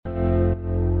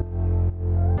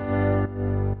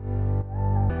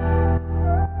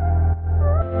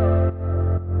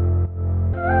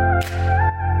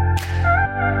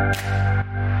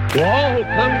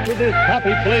this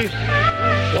happy place,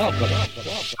 welcome.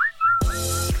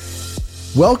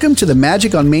 Welcome to the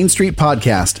Magic on Main Street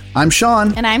podcast. I'm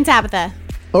Sean. And I'm Tabitha.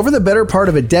 Over the better part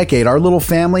of a decade, our little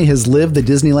family has lived the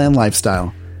Disneyland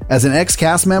lifestyle. As an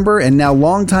ex-cast member and now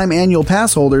longtime annual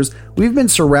pass holders, we've been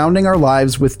surrounding our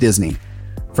lives with Disney.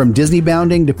 From Disney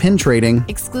bounding to pin trading,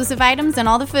 Exclusive items and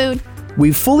all the food.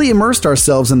 we've fully immersed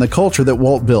ourselves in the culture that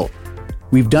Walt built.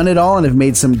 We've done it all and have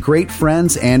made some great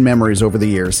friends and memories over the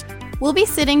years. We'll be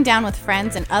sitting down with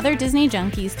friends and other Disney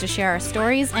junkies to share our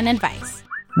stories and advice.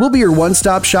 We'll be your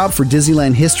one-stop shop for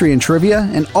Disneyland history and trivia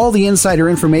and all the insider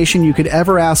information you could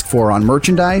ever ask for on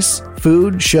merchandise,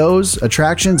 food, shows,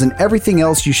 attractions, and everything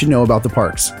else you should know about the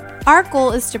parks. Our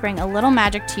goal is to bring a little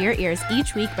magic to your ears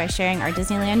each week by sharing our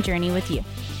Disneyland journey with you.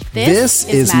 This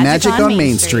is Magic on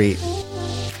Main Street.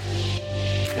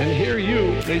 And here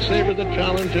you may savor the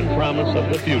challenge and promise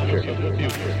of the future.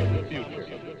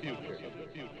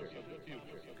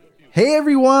 Hey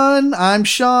everyone, I'm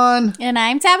Sean. And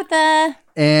I'm Tabitha.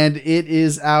 And it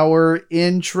is our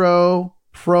intro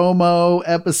promo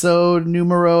episode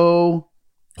numero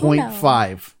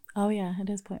 0.5. Oh yeah, it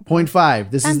is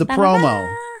 0.5. This is the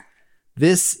promo.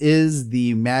 This is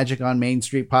the Magic on Main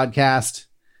Street podcast.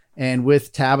 And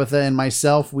with Tabitha and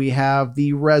myself, we have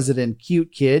the resident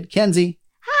cute kid, Kenzie.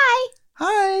 Hi.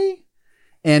 Hi.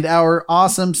 And our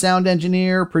awesome sound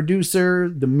engineer, producer,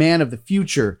 the man of the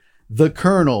future, the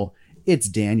Colonel. It's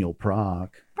Daniel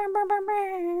Proc.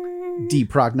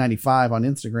 DProc95 on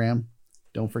Instagram.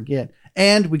 Don't forget.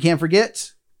 And we can't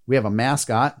forget, we have a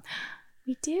mascot.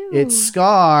 We do. It's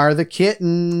Scar the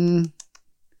Kitten.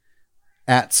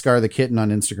 At Scar the Kitten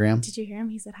on Instagram. Did you hear him?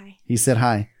 He said hi. He said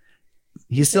hi.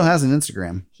 He still has an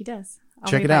Instagram. He does.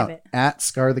 Check it out. At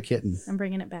Scar the Kitten. I'm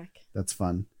bringing it back. That's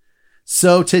fun.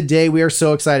 So today we are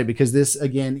so excited because this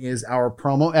again is our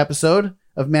promo episode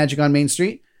of Magic on Main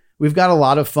Street. We've got a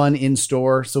lot of fun in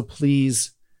store, so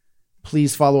please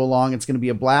follow along. It's going to be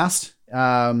a blast.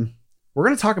 We're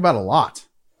going to talk about a lot.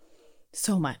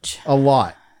 So much. A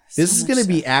lot. So This is going to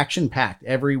be action-packed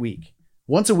every week.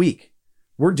 Once a week.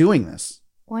 We're doing this.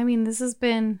 Well, I mean, this has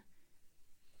been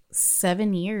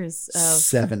 7 years of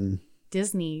 7.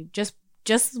 Disney, just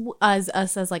as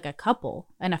us as like a couple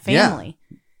and a family.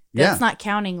 Yeah. That's not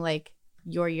counting like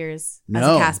your years as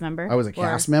No, a cast member. I was a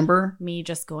cast member. Me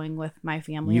just going with my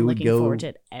family You and would looking go forward to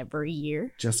it every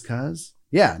year. Just cause?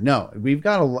 Yeah, no. We've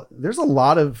got there's a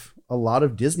lot of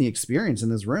Disney experience in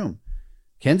this room.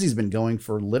 Kenzie's been going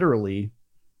for literally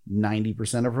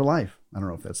 90% of her life. I don't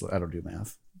know if that's, I don't do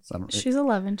math. So She's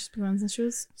 11. She's been since she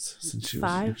was since she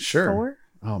 5, was, sure. 4,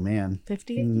 Oh man.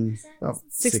 50, About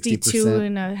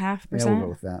 62.5%. Yeah, we'll go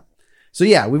with that. So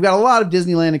yeah, we've got a lot of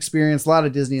Disneyland experience, a lot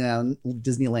of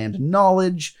Disneyland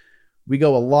knowledge. We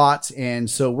go a lot. And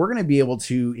so we're going to be able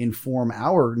to inform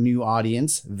our new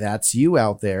audience. That's you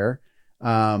out there.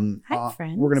 Hi,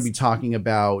 friends. We're going to be talking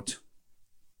about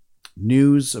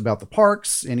news about the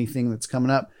parks, anything that's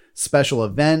coming up, special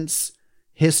events,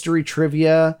 history,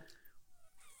 trivia,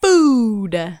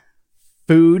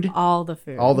 Food. all the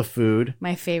food.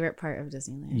 My favorite part of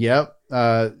Disneyland. Yep.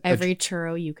 Every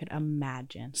churro you could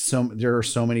imagine. There are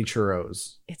so many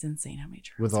churros It's insane how many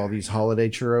churros with all are. these holiday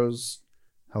churros,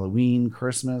 Halloween,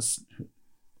 Christmas,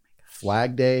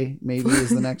 Flag Day maybe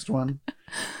is the next one.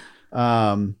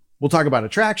 We'll talk about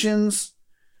attractions,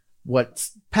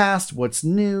 what's past, what's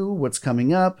new, what's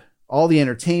coming up, all the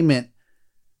entertainment.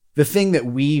 The thing that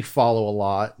we follow a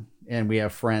lot, and we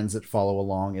have friends that follow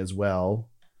along as well,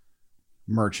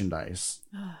 merchandise.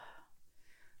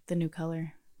 The new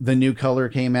color. The new color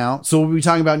came out. So we'll be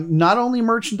talking about not only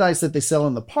merchandise that they sell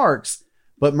in the parks,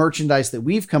 but merchandise that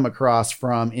we've come across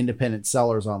from independent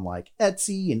sellers on like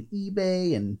Etsy and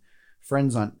eBay and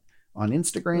friends on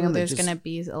Instagram. Ooh, there's going to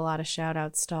be a lot of shout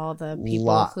outs to all the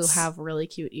people who have really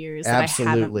cute ears Absolutely.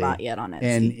 that I haven't bought yet on Etsy.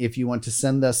 And if you want to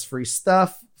send us free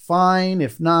stuff, fine.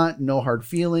 If not, no hard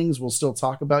feelings. We'll still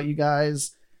talk about you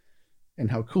guys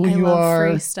and how cool you love are.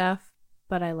 free stuff,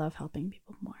 but I love helping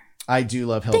people more. I do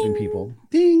love helping Ding. people.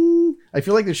 Ding. I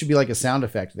feel like there should be like a sound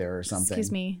effect there or something.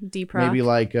 Excuse me, D-Proc. Maybe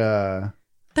like Dring.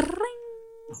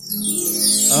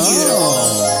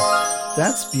 Oh,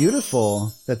 that's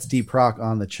beautiful. That's D-Proc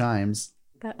on the chimes.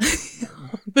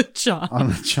 The chime. On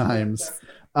the chimes.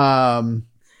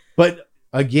 But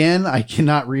again, I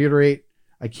cannot reiterate.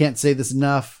 I can't say this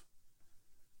enough.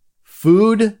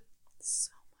 Food.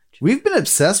 So much. We've been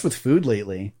obsessed with food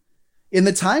lately. In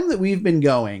the time that we've been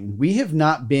going, we have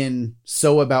not been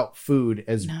so about food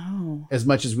as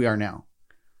much as we are now.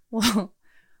 Well,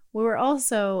 we were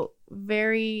also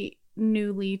very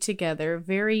newly together,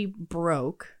 very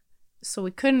broke. So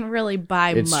we couldn't really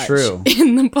buy much true.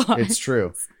 in the park. It's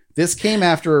true. This came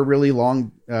after a really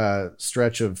long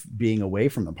stretch of being away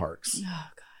from the parks. Oh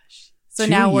gosh. So 2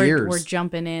 now years. we're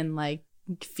jumping in like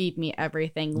feed me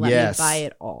everything. Let Yes. me buy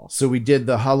it all. So we did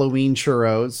the Halloween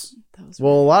churros. Those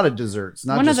Well, a lot of desserts,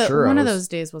 not just churros. One of those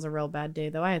days was a real bad day,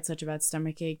 though. I had such a bad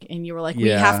stomach ache, and you were like, "We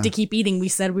Yeah. have to keep eating. We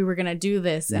said we were gonna do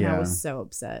this," and I Yeah. was so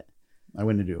upset. I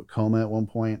went into a coma at one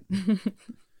point.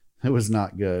 It was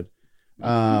not good.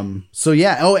 So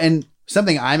yeah. Oh, and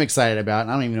something I'm excited about,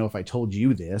 and I don't even know if I told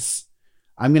you this.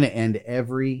 I'm going to end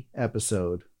every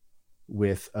episode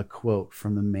with a quote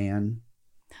from the man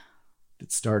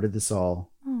that started this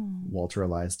all, Oh, Walter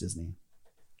Elias Disney.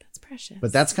 that's precious.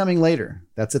 But that's coming later.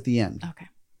 That's at the end. okay.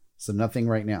 So nothing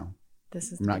right now.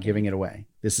 This is. I'm not giving it away.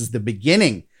 This is the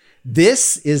beginning.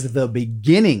 This is the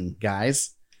beginning,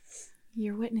 guys.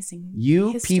 You're witnessing.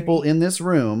 You history. people in this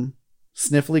room,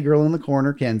 sniffly girl in the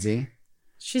corner, Kenzie.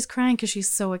 She's crying because she's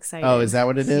so excited. Oh, is that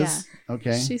what it is?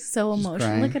 Okay. She's so She's emotional.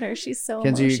 crying. Look at her. She's so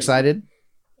Kenzie, are you emotional. excited?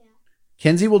 Yeah.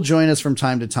 Kenzie will join us from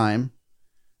time to time.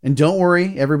 And don't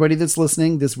worry, everybody that's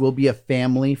listening, this will be a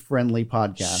family-friendly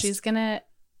podcast. She's gonna.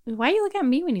 Why you look at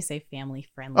me when you say family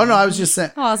friendly? Oh, no, I was just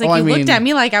saying. Oh, I was like, I you mean, looked at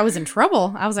me like I was in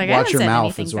trouble. I was like, I watch haven't your said mouth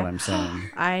anything is what bad. I'm saying.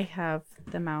 I have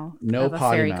the mouth No of a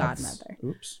potty fairy mouths. godmother.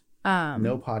 Oops. Um,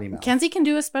 No potty mouth. Kenzie can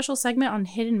do a special segment on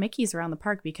hidden Mickeys around the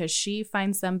park because she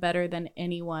finds them better than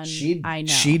anyone I know.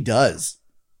 She does.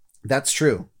 That's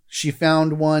true. She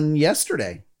found one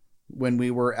yesterday when we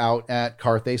were out at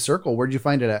Carthay Circle. Where'd you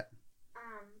find it at?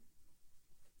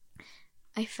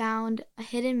 I found a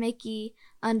hidden Mickey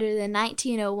under the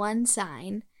 1901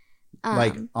 sign.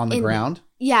 Like on the ground?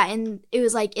 Yeah, and it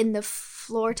was like in the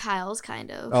floor tiles,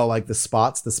 kind of. Oh, like the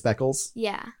spots, the speckles?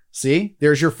 Yeah. See?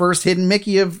 There's your first hidden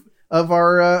Mickey of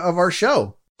our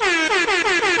show. We're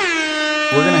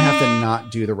gonna have to not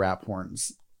do the rap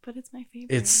horns. But it's my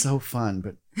favorite. It's so fun,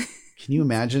 but can you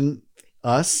imagine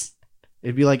us?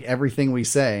 It'd be like everything we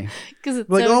say. because it's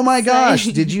Like, so oh my gosh,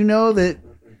 exciting. did you know that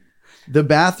the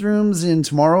bathrooms in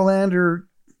Tomorrowland are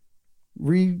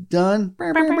redone?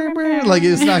 Like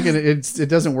it's not gonna. It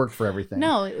doesn't work for everything.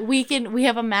 No, we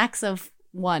have a max of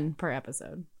 1 per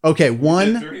episode. Okay,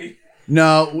 one.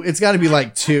 No, it's got to be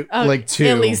like two. Oh, like two.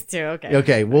 At least 2. Okay.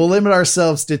 Okay, we'll limit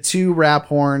ourselves to 2 rap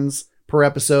horns per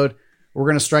episode. We're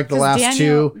gonna strike the 'Cause last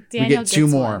Daniel- 2. Daniel We get 2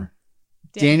 gets more. one.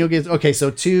 Daniel gets okay. So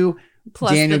 2.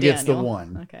 Plus Daniel the gets the Daniel.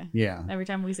 1. Okay. Yeah. Every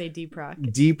time we say Deep Rock.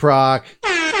 Deep Rock.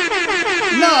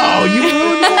 No, you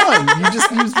ruined 1. You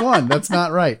just used 1. That's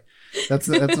not right. That's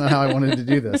not how I wanted to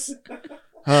do this.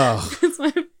 Oh, That's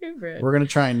my favorite. we're gonna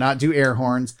try and not do air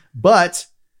horns. But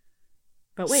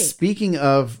wait. speaking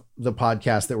of the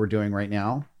podcast that we're doing right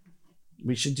now,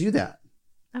 we should do that.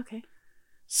 Okay.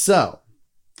 So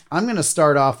I'm gonna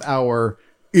start off our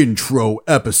intro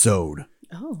episode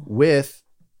Oh. with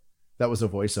that was a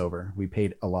voiceover. We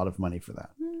paid a lot of money for that.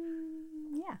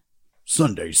 Yeah.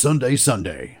 Sunday, Sunday,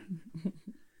 Sunday.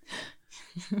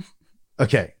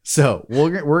 Okay, so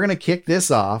we're gonna kick this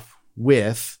off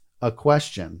with a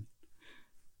question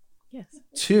Yes.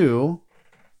 to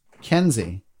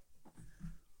Kenzie.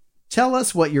 Tell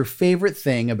us what your favorite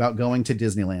thing about going to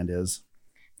Disneyland is.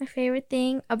 My favorite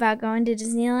thing about going to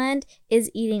Disneyland is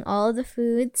eating all of the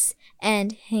foods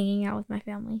and hanging out with my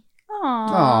family.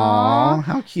 Aw, Aww.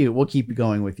 how cute! We'll keep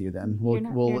going with you then. You're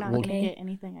not We'll gonna get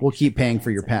anything. we'll extra keep paying credits.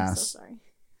 for your I'm pass. so sorry.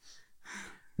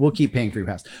 We'll keep paying for your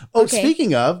pass. Oh, Okay.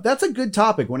 speaking of, that's a good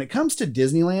topic when it comes to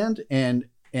Disneyland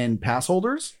and pass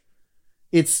holders.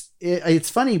 It's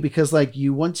funny because like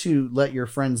you want to let your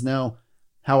friends know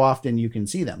how often you can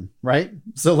see them, right?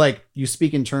 So like you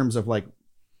speak in terms of like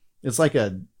it's like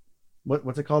a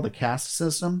what's it called? A caste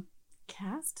system?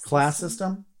 Class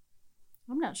system?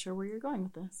 I'm not sure where you're going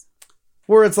with this.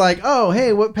 Where it's like, oh,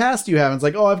 hey, what pass do you have? And it's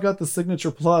like, oh, I've got the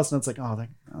Signature Plus, and it's like, oh,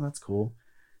 that's cool.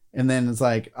 And then it's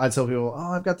like, I tell people,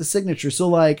 oh, I've got the Signature, so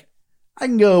like, I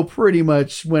can go pretty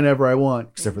much whenever I want,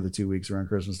 except for the 2 weeks around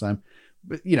Christmas time.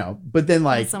 But but then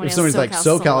like, somebody if has somebody's like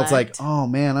SoCal SoCal, it's like, Select. oh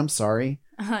man, I'm sorry.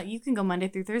 You can go Monday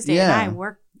through Thursday, Yeah. and I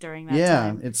work during that Yeah,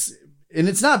 time.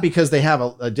 it's not because they have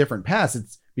a different pass.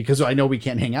 It's because I know we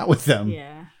can't hang out with them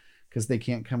Yeah. because they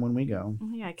can't come when we go.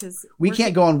 Yeah, because We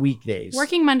can't go on weekdays.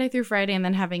 Working Monday through Friday and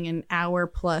then having an hour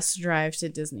plus drive to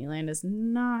Disneyland is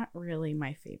not really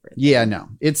my favorite. Yeah, no,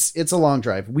 it's a long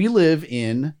drive. We live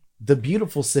in the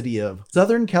beautiful city of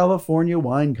Southern California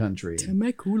wine country.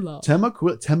 Temecula.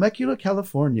 Temecula,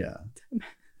 California.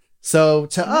 So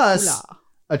to us,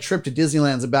 a trip to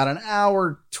Disneyland's about an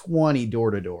hour 20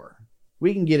 door to door.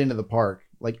 We can get into the park,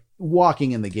 like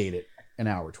walking in the gate at an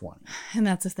hour 20. And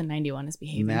that's if the 91 is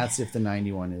behaving. And that's if the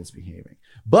 91 is behaving.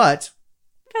 But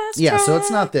Fast yeah, so it's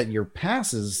track. not that your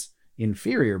pass is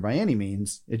inferior by any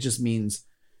means. It just means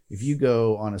If you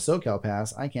go on a SoCal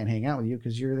pass, I can't hang out with you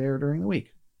because you're there during the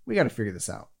week. We got to figure this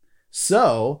out.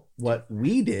 So what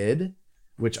we did,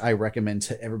 which I recommend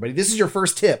to everybody, this is your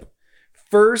first tip.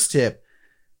 First tip.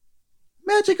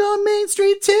 Magic on Main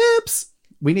Street tips.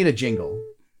 We need a jingle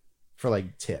for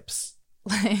like tips.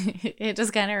 It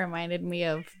just kind of reminded me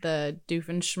of the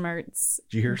Doofenshmirtz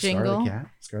Did you hear jingle. Scar the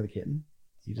cat? Scar the kitten?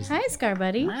 You just Hi, Scar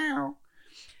Buddy. Meow.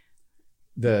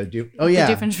 The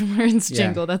Doofenshmirtz Yeah.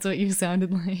 jingle. That's what you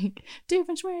sounded like.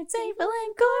 Doofenshmirtz Safeville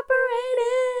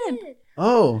Incorporated.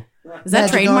 Oh, Is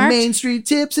that Magic on trademarked? Main Street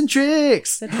tips and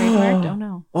tricks. Is that trademarked? Don't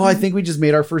know. Oh, I think we just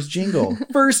made our first jingle.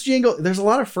 First jingle. There's a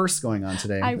lot of firsts going on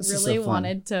today. I This is really so fun.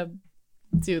 wanted to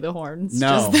do the horns.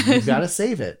 No, just you've got to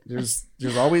save it. There's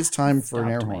always time for an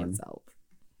air stopped horn. myself.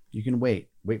 You can wait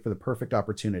for the perfect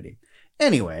opportunity.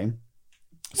 Anyway,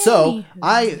 so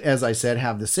Anywho. as I said,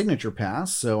 have the signature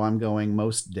pass, so I'm going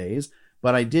most days.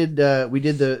 But we did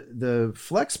the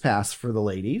flex pass for the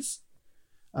ladies.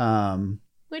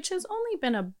 Which has only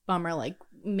been a bummer, like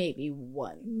maybe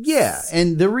once. Yeah,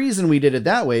 and the reason we did it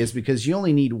that way is because you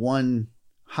only need one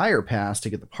higher pass to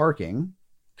get the parking.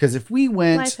 Because if we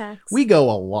went, Life hacks. we go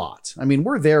a lot. I mean,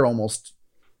 we're there almost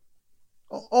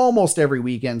every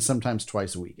weekend, sometimes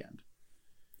twice a weekend.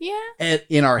 Yeah. And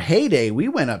in our heyday, we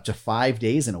went up to 5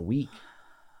 days in a week.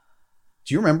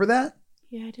 Do you remember that?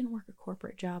 Yeah, I didn't work a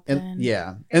corporate job And then.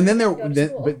 yeah, and then Go to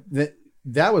school.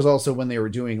 that was also when they were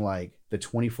doing like the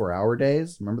 24-hour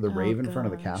days. Remember the Oh, rave in front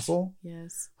of the gosh. castle?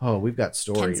 Yes. Oh, we've got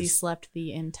stories. Kenzie slept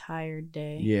the entire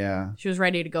day. Yeah, She was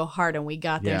ready to go hard, and we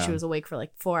got there. Yeah. She was awake for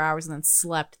like 4 hours and then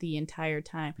slept the entire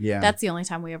time. yeah, That's the only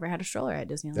time we ever had a stroller at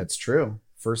Disneyland. that's true.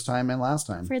 First time and last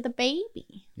time. for the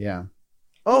baby. Yeah. Even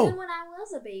Oh, when I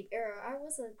was a baby, or I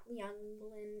was a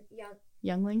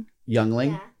Youngling?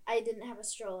 youngling. yeah, I didn't have a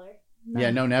stroller.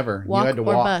 Yeah, no, never. Walk you had to or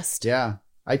walk. bust. Yeah,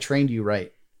 I trained you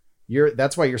right.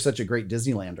 That's why you're such a great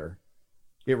Disneylander.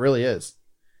 It really is.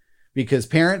 Because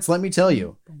parents, let me tell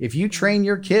you, if you train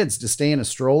your kids to stay in a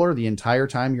stroller the entire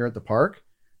time you're at the park,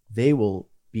 they will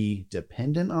be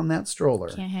dependent on that stroller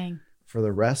Can't hang. for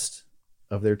the rest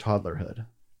of their toddlerhood.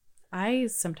 I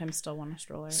sometimes still want a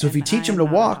stroller. So if you and teach them I'm to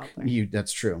not a walk, toddler.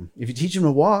 that's true. If you teach them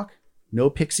to walk, no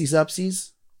pixies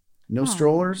upsies, no Aw.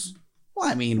 strollers. Well,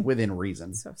 I mean, within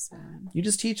reason. So sad. You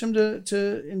just teach them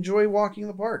to enjoy walking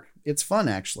the park. It's fun,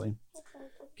 actually.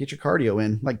 Get your cardio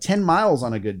in, like 10 miles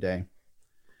on a good day.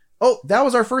 Oh, that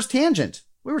was our first tangent.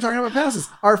 We were talking about passes.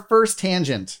 Our first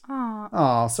tangent. Aw,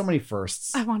 Oh, so many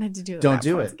firsts. I wanted to do it. Don't that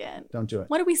do once it. again. Don't do it.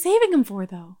 What are we saving them for,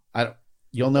 though?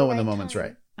 You'll know when the Right moment's time.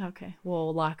 right. Okay,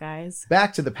 we'll lock eyes.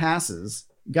 Back to the passes.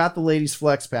 Got the ladies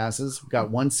flex passes.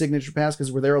 Got one signature pass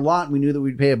because we're there a lot and we knew that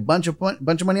we'd pay a bunch of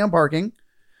money on parking.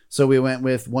 So we went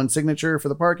with one signature for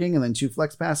the parking and then 2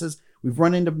 flex passes. We've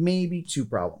run into maybe 2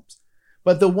 problems.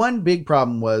 But the one big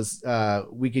problem was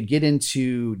we could get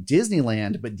into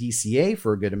Disneyland, but DCA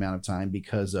for a good amount of time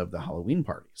because of the Halloween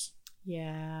parties.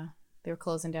 Yeah, they were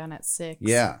closing down at 6.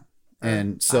 Yeah. Or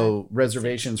And so 5,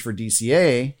 reservations for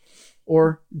DCA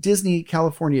or Disney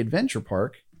California Adventure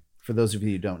Park, for those of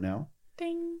you who don't know,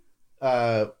 Ding.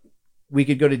 we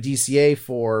could go to DCA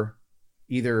for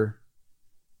either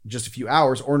just a few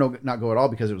hours or not go at all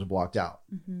because it was blocked out.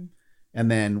 Mm-hmm. And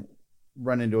then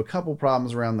run into a couple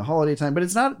problems around the holiday time, but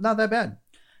it's not that bad.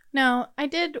 No, I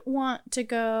did want to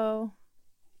go.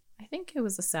 I think it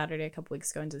was a Saturday a couple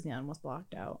weeks ago, and Disneyland was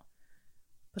blocked out.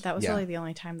 But that was Yeah. really the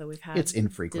only time that we've had It's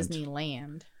infrequent.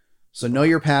 Disneyland. So know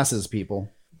your passes, people.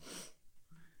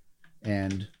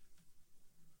 And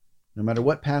no matter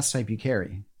what pass type you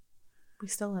carry, We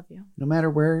still love you. no matter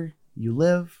where you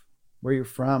live, where you're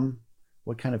from,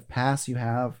 what kind of pass you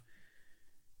have,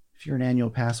 if you're an annual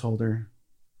pass holder,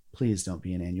 please don't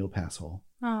be an annual pass hole.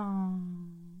 Oh.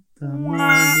 The more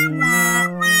you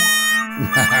know.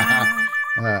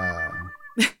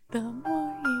 The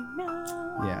more you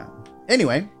know. Yeah.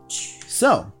 Anyway,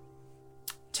 so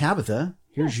Tabitha,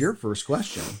 here's your first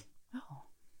question. Oh.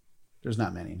 There's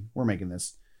not many. We're making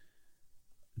this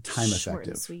time Short and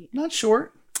effective. sweet. Not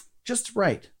short, just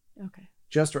right. Okay.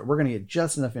 Just right. We're going to get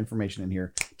just enough information in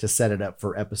here to set it up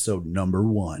for episode number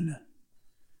 1,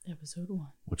 Episode 1.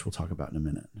 which we'll talk about in a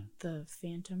minute. The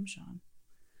Phantom Sean.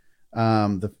 I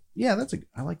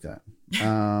like that.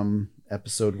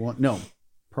 Episode 1. No,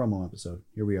 promo episode.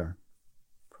 Here we are.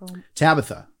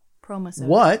 Tabitha, Promo.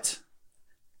 what,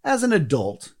 as an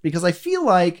adult, because I feel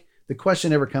like the question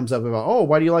never comes up about, oh,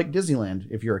 why do you like Disneyland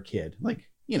if you're a kid? Like,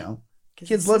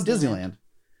 kids love Disneyland.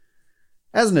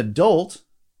 As an adult,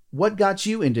 what got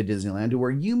you into Disneyland to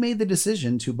where you made the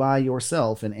decision to buy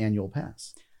yourself an annual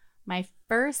pass? My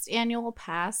first annual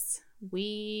pass,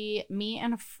 me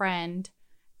and a friend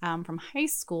from high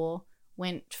school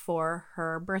went for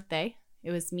her birthday.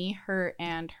 It was me, her,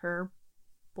 and her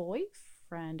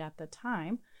boyfriend at the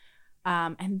time.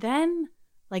 And then,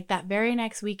 like, that very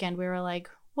next weekend, we were like,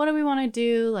 what do we want to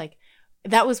do? Like,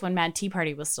 that was when Mad Tea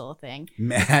Party was still a thing.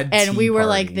 And we were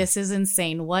like, this is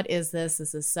insane. What is this?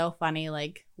 This is so funny.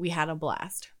 Like, we had a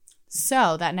blast.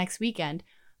 So that next weekend,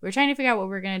 we were trying to figure out what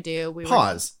we were going to do.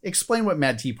 Pause. Explain what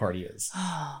Mad Tea Party is.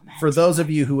 Oh, Mad For Tea those Party. of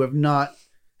you who have not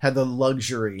had the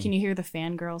luxury. Can you hear the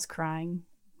fangirls crying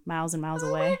miles and miles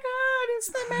away? God, it's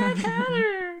the Mad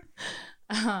Hatter.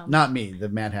 Not me, the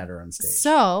Mad Hatter on stage.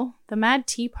 So the Mad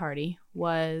Tea Party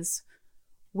was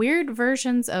weird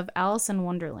versions of Alice in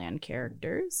Wonderland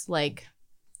characters. Like,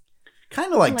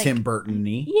 kind of like Tim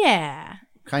Burton-y. yeah.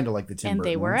 Kind of like the Tim Burton. And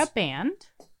they were a ones. band.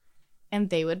 And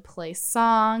they would play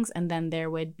songs, and then there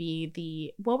would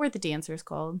be what were the dancers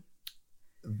called?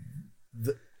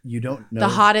 You don't know The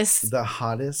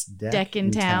hottest deck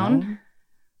in town.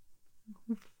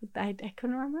 I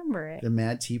couldn't remember it. The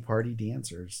Mad Tea Party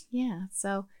dancers. Yeah.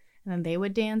 So, and then they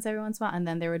would dance every once in a while, and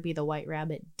then there would be the White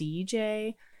Rabbit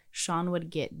DJ. Sean would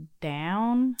get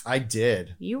down. I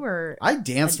did. I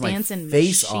danced my dancing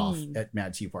face machine. off at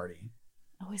Mad Tea Party.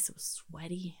 Oh, it's so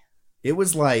sweaty. It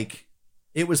was like,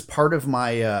 it was part of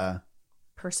my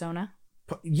Persona.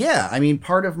 Yeah, I mean,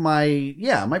 part of my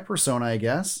my persona, I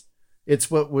guess. It's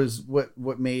what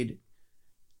made.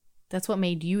 That's what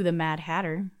made you the Mad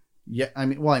Hatter. Yeah,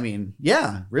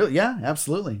 yeah, really, yeah,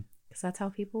 absolutely. Because that's how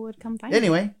people would come find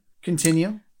Anyway,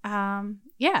 continue.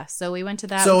 Yeah, so we went to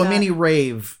that. So a mini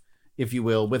rave, if you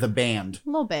will, with a band. A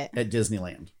little bit. At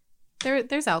Disneyland.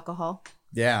 There's alcohol.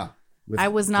 Yeah. I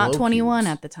was not 21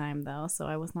 cubes. at the time, though, so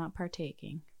I was not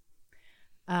partaking.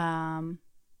 Yeah,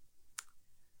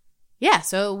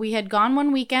 so we had gone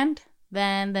one weekend.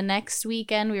 Then the next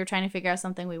weekend, we were trying to figure out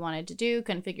something we wanted to do.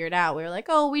 Couldn't figure it out. We were like,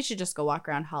 oh, we should just go walk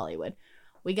around Hollywood.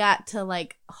 We got to,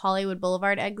 like, Hollywood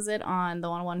Boulevard exit on the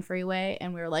 101 freeway,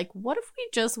 and we were like, what if we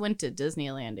just went to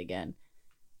Disneyland again?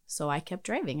 So I kept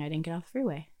driving. I didn't get off the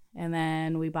freeway. And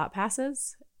then we bought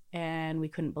passes, and we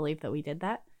couldn't believe that we did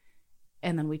that.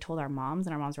 And then we told our moms,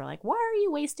 and our moms were like, why are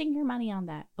you wasting your money on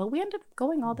that? But we ended up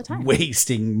going all the time.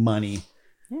 Wasting money.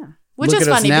 Yeah. Which Look is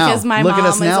at us funny now. because my Look at mom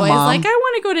us is now, always Mom. like, I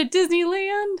want to go to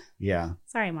Disneyland. Yeah.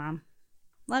 Sorry, Mom.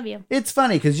 Love you. It's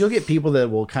funny because you'll get people that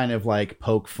will kind of like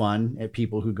poke fun at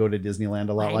people who go to Disneyland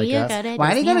a lot Why do like you us. go to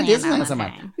Why do you go to Disneyland all Disneyland the so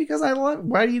much? time? Because I love.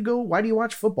 Why do you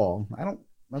watch football?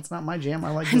 That's not my jam.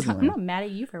 I like I'm Disneyland. not mad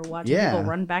at you for watching Yeah. people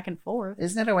run back and forth.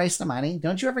 Isn't it a waste of money?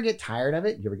 Don't you ever get tired of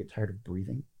it? You ever get tired of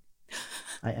breathing?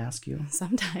 I ask you.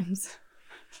 Sometimes.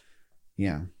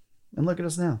 Yeah. And look at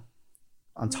us now.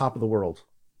 On top of the world.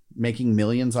 Making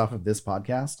millions off of this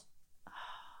podcast.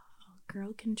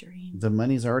 Girl can dream. The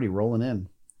money's already rolling in.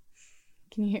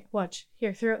 Can you hear? Watch.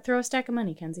 Here, throw a stack of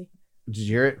money, Kenzie. Did you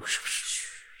hear it?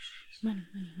 Money.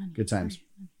 Good times.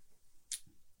 Money.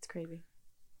 It's crazy.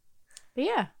 But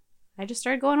yeah, I just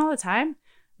started going all the time.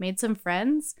 Made some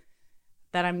friends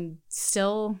that I'm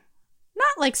still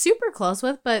not like super close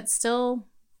with, but still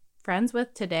friends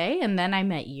with today. And then I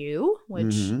met you,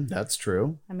 which, Mhm, that's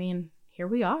true. I mean, here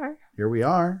we are. Here we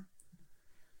are.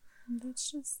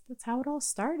 That's how it all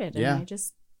started. And Yeah.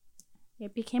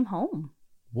 it became home.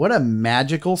 What a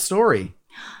magical story.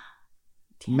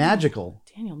 Daniel, Magical.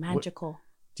 Daniel, magical.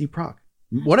 Deep Rock.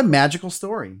 What a magical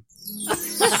story.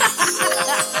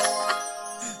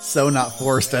 So not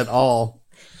forced at all.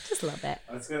 Just love it.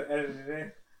 Let's go edit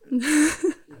it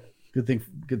in. Good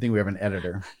thing we have an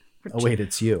editor. Oh wait,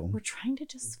 it's you. We're trying to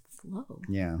just flow.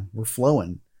 Yeah, we're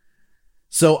flowing.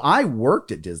 So I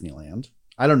worked at Disneyland.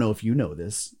 I don't know if you know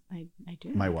this, I do.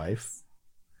 my wife.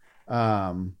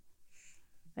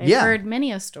 I've yeah. heard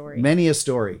many a story Many a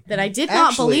story. that I did not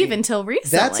Actually, believe until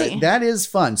recently. That is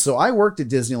fun. So I worked at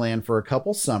Disneyland for a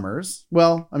couple summers.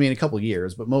 Well, I mean a couple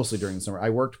years, but mostly during the summer. I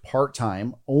worked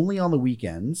part-time, only on the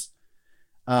weekends.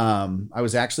 I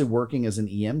was actually working as an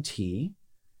EMT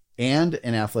and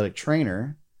an athletic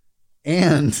trainer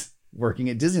and working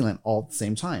at Disneyland all at the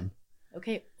same time.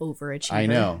 Okay, overachiever. I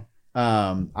know.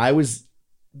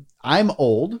 I'm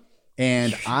old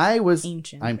and I was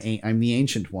Ancient. I'm the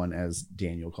ancient one, as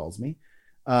Daniel calls me.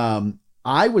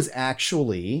 I was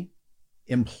actually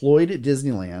employed at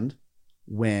Disneyland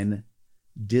when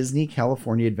Disney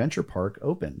California Adventure Park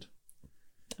opened.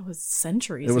 That was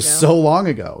centuries It was ago. so long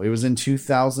ago. It was in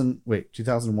 2001?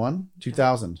 2001.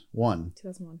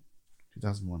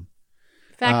 2001.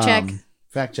 Fact check.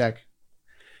 Fact check.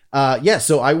 Yeah,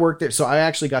 so I worked there. So I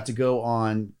actually got to go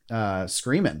on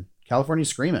Screamin', California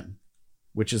Screamin',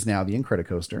 which is now the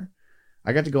Incredicoaster.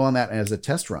 I got to go on that as a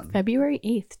test run. February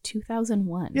 8th,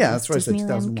 2001. Yeah, was that's what I said, Disneyland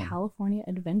 2001. California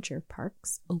Adventure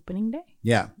Park's opening day.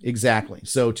 Yeah, exactly.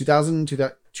 So 2000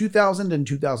 and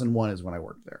 2001 is when I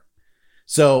worked there.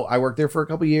 So I worked there for a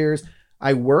couple years.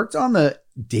 I worked on the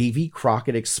Davy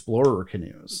Crockett Explorer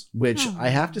canoes, which I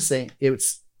have to say it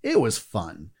was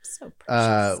fun. So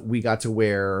precious. We got to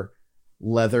wear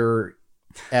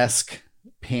leather-esque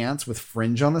pants with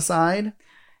fringe on the side.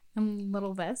 And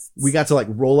little vests. We got to like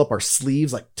roll up our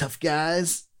sleeves like tough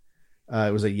guys.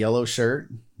 It was a yellow shirt,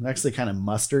 actually kind of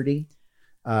mustardy.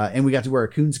 And we got to wear a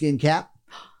coonskin cap.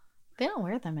 They don't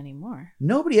wear them anymore.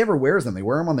 Nobody ever wears them. They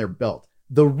wear them on their belt.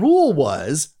 The rule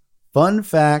was, fun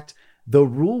fact, the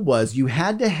rule was you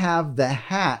had to have the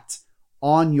hat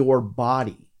on your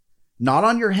body, not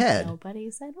on your head, Nobody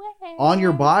said way. on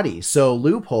your body. So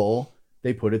loophole,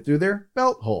 they put it through their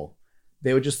belt hole.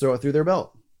 They would just throw it through their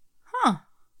belt. Huh.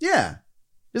 Yeah.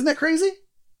 Isn't that crazy?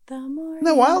 The more Isn't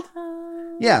that wild? you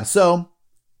know. Yeah. So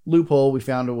loophole, we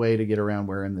found a way to get around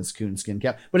wearing this coonskin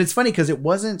cap. But it's funny because it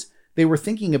wasn't, they were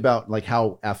thinking about like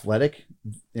how athletic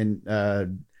and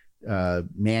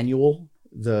manual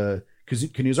the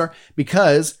canoes are,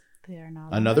 because They are not.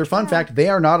 another fun fact, they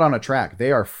are not on a track.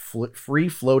 They are free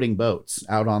floating boats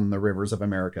out on the rivers of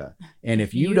America. And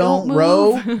if you, You don't don't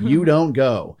row, move. you don't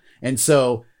go. And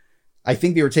so I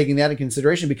think they were taking that in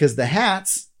consideration because the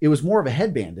hats, it was more of a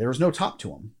headband. There was no top to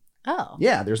them. Oh.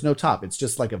 Yeah, there's no top. It's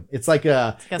just like It's like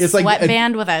a it's like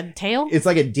sweatband with a tail. it's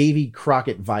like a Davy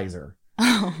Crockett visor.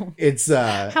 Oh. It's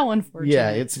How unfortunate. yeah,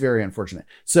 it's very unfortunate.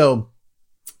 So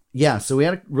yeah, so we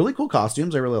had really cool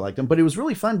costumes. I really liked them, but it was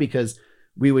really fun because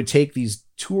we would take these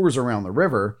tours around the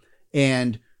river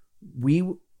and we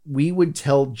would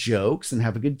tell jokes and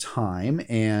have a good time.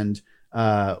 And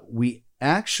we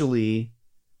actually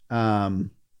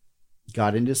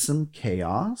got into some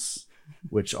chaos,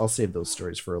 which I'll save those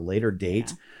stories for a later date.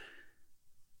 Yeah.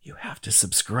 You have to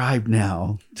subscribe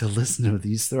now to listen to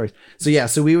these stories. So yeah,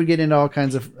 so we would get into all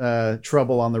kinds of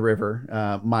trouble on the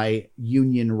river. My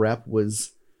union rep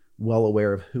was well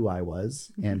aware of who I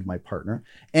was and my partner.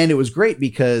 And it was great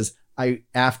because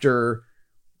after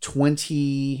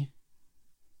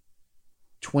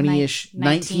 20-ish,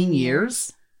 19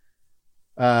 years,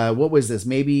 what was this?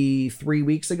 Maybe 4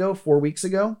 weeks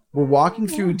ago, we're walking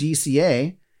through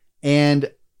DCA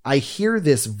and I hear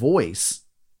this voice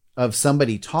of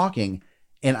somebody talking,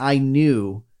 and I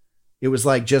knew it was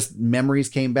like just memories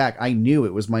came back. I knew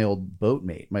it was my old boat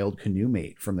mate, my old canoe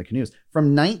mate from the canoes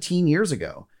from 19 years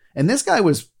ago. And this guy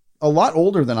was a lot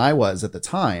older than I was at the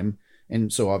time.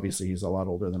 And so obviously he's a lot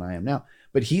older than I am now,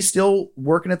 but he's still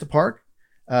working at the park.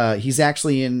 He's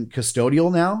actually in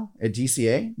custodial now at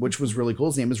DCA, which was really cool.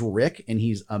 His name is Rick and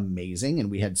he's amazing. And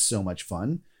we had so much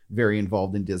fun, very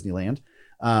involved in Disneyland.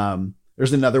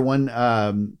 There's another one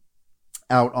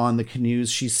out on the canoes.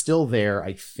 She's still there,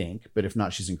 I think, but if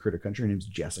not, she's in Critter Country. Her name's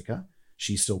Jessica.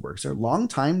 She still works there.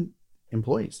 Longtime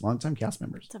employees, longtime cast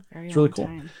members. It's a very It's really long cool.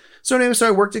 time. So anyway, so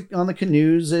I worked on the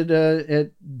canoes at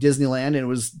Disneyland, and it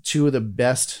was two of the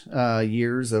best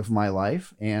years of my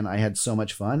life, and I had so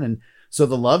much fun. And so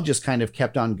the love just kind of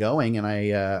kept on going, and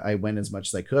I went as much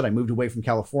as I could. I moved away from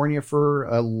California for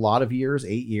a lot of years,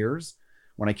 8 years.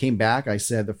 When I came back, I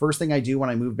said, the first thing I do when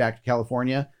I move back to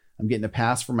California, I'm getting a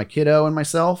pass for my kiddo and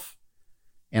myself.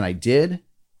 And I did.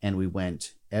 And we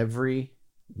went every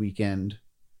weekend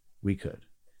we could.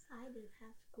 I didn't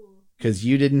have school. Because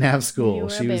you didn't have You school. were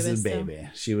She a was baby a still. baby.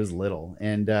 She was little.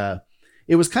 And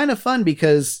it was kind of fun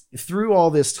because through all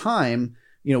this time,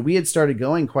 you know, we had started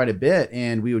going quite a bit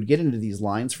and we would get into these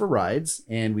lines for rides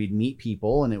and we'd meet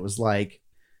people. And it was like,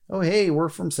 oh, hey, we're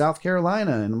from South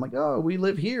Carolina. And I'm like, oh, we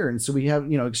live here. And so we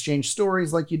have, you know, exchange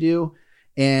stories like you do.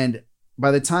 And by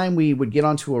the time we would get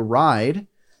onto a ride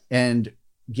and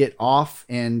get off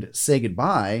and say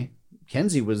goodbye,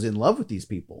 Kenzie was in love with these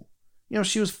people. You know,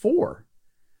 she was 4.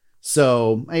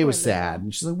 So it was Poor little. sad.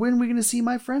 And she's like, when are we going to see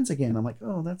my friends again? I'm like,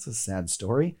 oh, that's a sad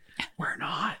story. We're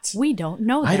not. We don't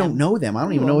know them. I don't know them. I don't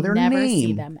We even know will their never name.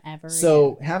 see them ever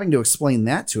So again. having to explain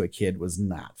that to a kid was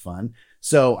not fun.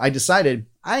 So I decided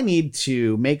I need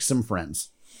to make some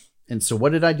friends. And so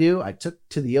what did I do? I took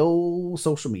to the old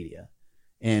social media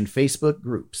and Facebook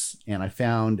groups, and I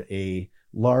found a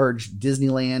large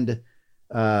Disneyland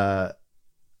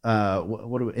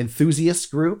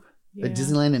enthusiast group, Yeah. a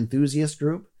Disneyland enthusiast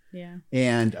group. Yeah.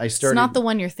 And I It's started. not the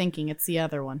one you're thinking. It's the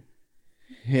other one.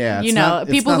 Yeah, it's You know, not-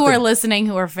 it's people not who the- are listening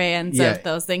who are fans Yeah. of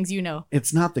those things, you know.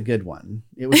 It's not the good one.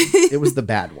 It was the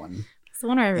bad one. It's the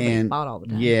one where everybody And fought all the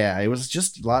time. yeah, it was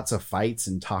just lots of fights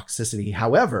and toxicity.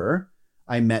 However,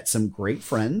 I met some great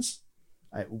friends,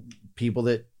 people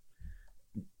that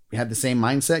had the same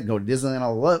mindset, go to Disneyland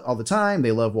all the time.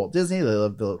 They love Walt Disney. They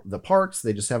love the parks.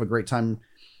 They just have a great time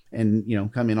and,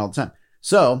 come in all the time.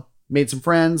 So made some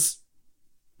friends,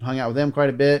 hung out with them quite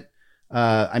a bit.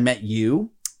 I met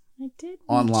you I did meet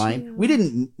online. you.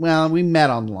 We met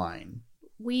online,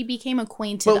 We became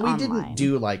acquainted but we online. didn't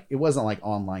do it wasn't like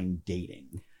online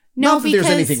dating. No, Not that there's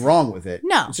because anything wrong with it.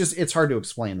 No. It's hard to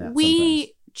explain that.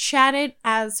 we chatted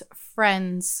as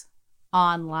friends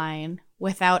online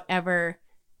without ever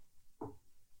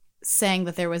saying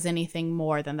that there was anything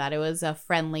more than that. It was a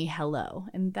friendly hello,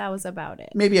 and that was about it.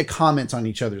 Maybe a comment on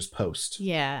each other's post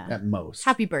Yeah. at most.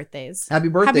 Happy birthdays. Happy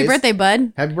birthdays. Happy birthday,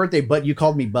 bud. Happy birthday, but you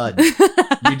called me Bud.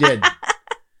 You did.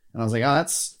 And I was like, oh,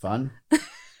 that's fun.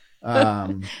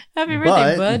 Happy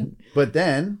birthday, bud. But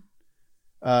then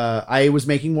I was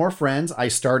making more friends. I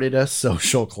started a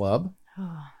social club.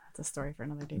 Oh, that's a story for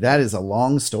another day. That is a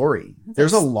long story.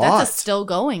 There's a lot. That's a still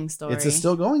going story. It's a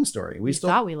still going story. We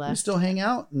thought we left. We still hang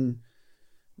out, and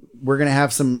we're gonna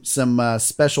have some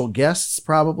special guests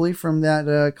probably from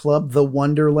that club, the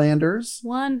Wonderlanders.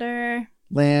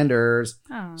 Landers.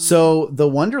 Oh. So the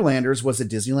Wonderlanders was a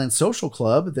Disneyland social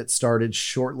club that started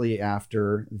shortly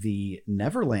after the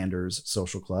Neverlanders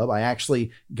social club. I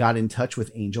actually got in touch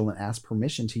with Angel and asked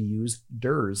permission to use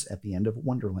Durs at the end of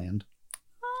Wonderland.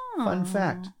 Fun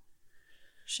fact.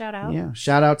 Shout out. Yeah.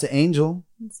 Shout out to Angel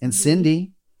and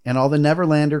Cindy and all the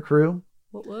Neverlander crew.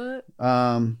 What?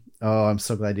 Oh, I'm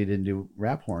so glad you didn't do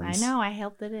rap horns. I know. I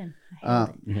held it in. I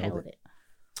held it.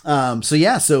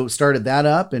 So started that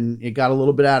up, and it got a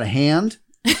little bit out of hand.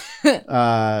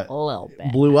 A little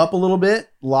bit. Blew up a little bit.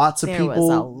 Lots of There was a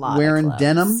people lot of wearing clothes.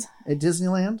 denim at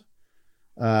Disneyland.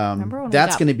 Remember when we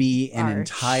That's got going to be an our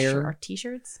entire. our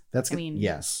t-shirts? That's I mean,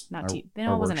 yes. Not our- t. No,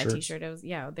 our it wasn't work a shirts. t-shirt. It was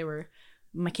they were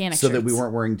mechanic So shirts. that we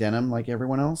weren't wearing denim like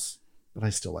everyone else. But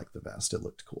I still like the vest. It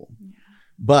looked cool. Yeah.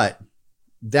 But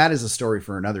that is a story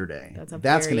for another day.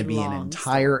 That's going to be an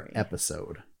entire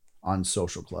episode on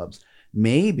social clubs.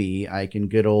 Maybe I can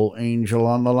get old Angel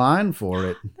on the line for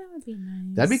it. That would be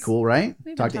nice. That'd be cool, right?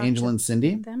 We haven't Talk to talked Angel to and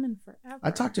Cindy. them in forever.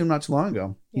 I talked to him not too long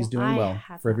ago. He's Well, doing I well.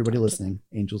 have For not everybody talked to listening,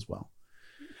 Angel's well.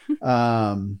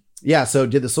 Yeah, so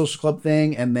did the social club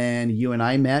thing, and then you and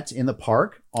I met in the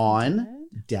park on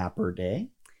Dapper Day.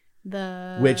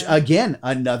 Which again,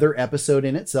 another episode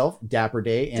in itself, Dapper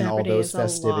Day and all those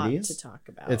festivities. To talk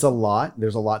about. It's a lot.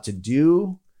 There's a lot to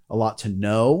do, a lot to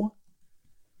know,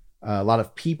 a lot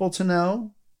of people to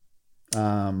know.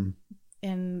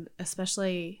 And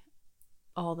especially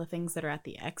all the things that are at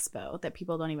the expo that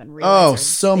people don't even realize. Oh,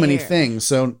 so many things.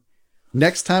 So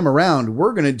next time around,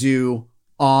 we're going to do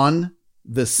on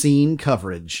the scene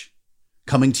coverage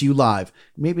coming to you live.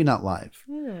 Maybe not live.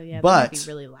 Yeah, but that might be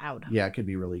really loud. Yeah, it could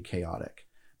be really chaotic.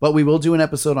 But we will do an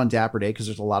episode on Dapper Day because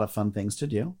there's a lot of fun things to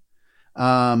do.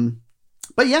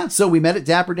 But yeah, so we met at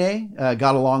Dapper Day,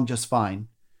 got along just fine.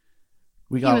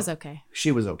 He was okay.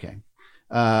 She was okay.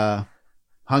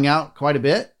 Hung out quite a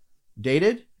bit,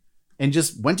 dated, and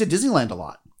just went to Disneyland a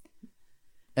lot.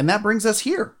 And that brings us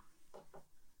here.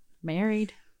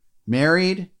 Married.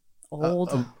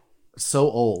 Old. So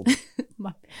old.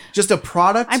 Just a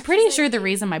product. I'm pretty sure the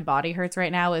reason my body hurts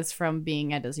right now is from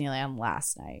being at Disneyland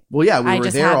last night. Well, yeah, we were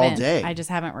there all day. I just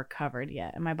haven't recovered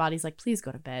yet. And my body's like, please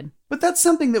go to bed. But that's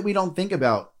something that we don't think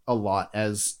about a lot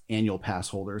as annual pass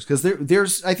holders.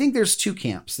 Because I think there's two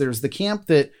camps. There's the camp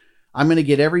that I'm going to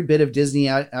get every bit of Disney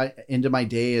into my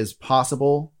day as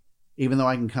possible, even though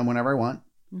I can come whenever I want.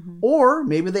 Mm-hmm. Or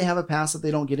maybe they have a pass that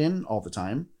they don't get in all the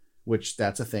time, which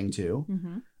that's a thing too.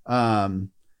 Mm-hmm.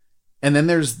 And then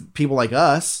there's people like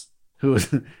us who,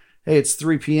 hey, it's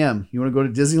 3 p.m. You want to go to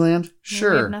Disneyland?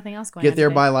 Sure. We have nothing else going on Get there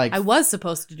today. by like. I was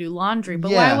supposed to do laundry,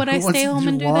 but why would I who wants stay to home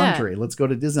and do laundry? that? Let's go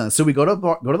to Disneyland. So we go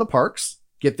to the parks,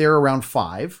 get there around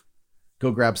 5,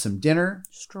 go grab some dinner,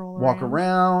 Stroll walk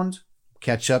around,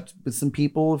 catch up with some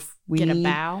people if we Get need.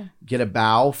 a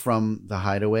bow. From the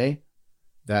Hideaway.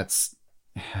 That's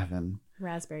heaven.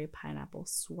 Raspberry pineapple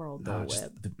swirl Oh, Dole Whip.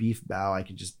 just the beef bow. I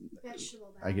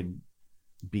could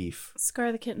beef.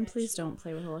 Scar the kitten, please don't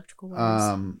play with electrical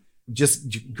wires.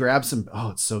 Just grab some. Oh,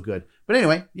 it's so good. But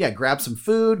anyway, yeah, grab some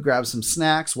food, grab some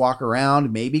snacks, walk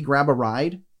around, maybe grab a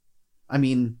ride. I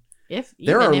mean,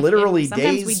 there are literally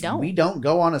days we don't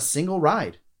go on a single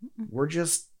ride. We're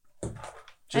just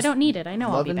I don't need it. I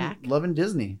know I'll be back. Loving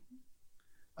Disney.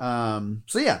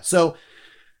 So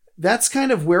that's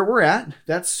kind of where we're at.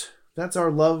 That's our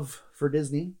love for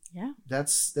Disney. Yeah.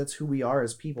 That's who we are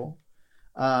as people.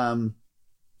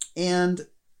 And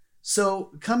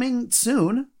so coming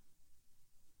soon,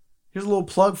 here's a little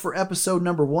plug for episode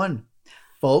number 1,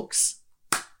 folks.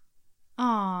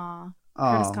 Aw.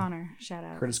 Curtis Connor. Shout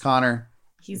out. Curtis Connor.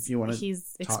 He's you wanna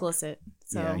he's talk. explicit.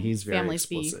 So Yeah, he's very families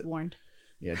explicit. be warned.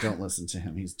 Yeah, don't listen to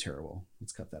him. He's terrible.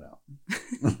 Let's cut that out.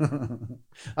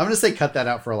 I'm gonna say cut that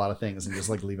out for a lot of things and just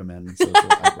like leave him in. So it's really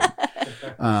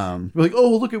awkward. We're like,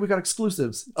 oh, look, we got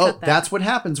exclusives. Cut that. That's what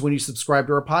happens when you subscribe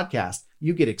to our podcast.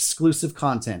 You get exclusive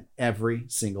content every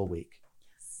single week.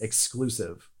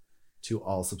 Exclusive to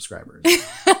all subscribers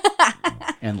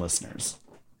and listeners.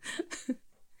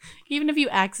 Even if you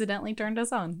accidentally turned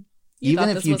us on. Even thought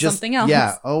if this you was just something else.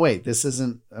 Yeah. Oh wait, this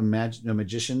isn't a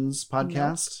magician's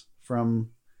podcast from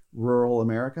rural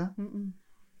America. Mm-mm.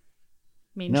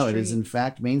 Main No, it Street. is in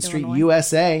fact Main Street, Illinois.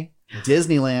 USA,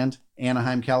 Disneyland,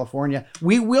 Anaheim, California.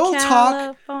 We will talk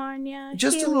California,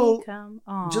 just here a little- we come.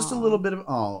 just a Aw. little bit of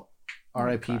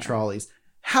RIP Okay. trolleys.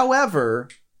 However,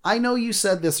 I know you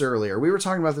said this earlier. We were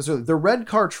talking about this earlier. The red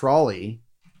car trolley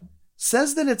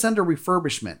says that it's under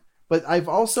refurbishment, but I've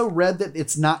also read that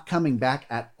it's not coming back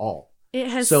at all. It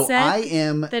has So said I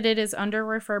am that it is under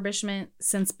refurbishment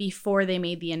since before they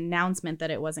made the announcement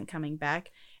that it wasn't coming back.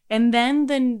 And then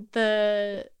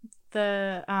the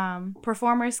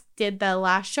performers did the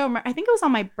last show. I think it was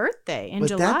on my birthday in but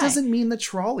July. that doesn't mean the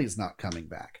trolley's not coming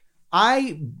back.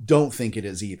 I don't think it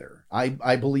is either.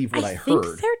 I believe what I think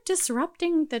heard. they're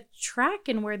disrupting the track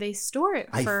and where they store it.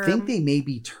 I For, think they may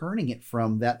be turning it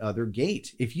from that other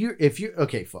gate. If you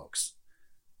okay, folks.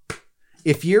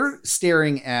 If you're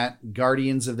staring at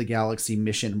Guardians of the Galaxy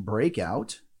Mission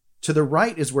Breakout, to the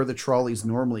right is where the trolleys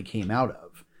normally came out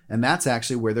of. And that's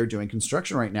actually where they're doing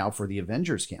construction right now for the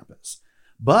Avengers campus.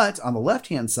 But on the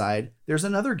left-hand side, there's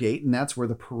another gate, and that's where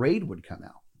the parade would come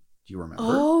out. Do you remember?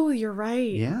 Oh, you're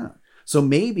right. Yeah. So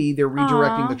maybe they're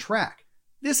redirecting Aw. the track.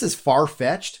 This is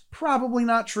far-fetched, probably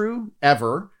not true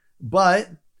ever, but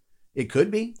it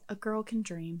could be. A girl can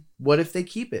dream. What if they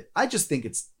keep it? I just think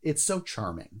it's so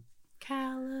charming.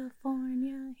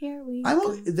 California, here we I go.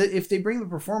 will, if they bring the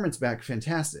performance back,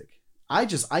 fantastic. I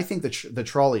think the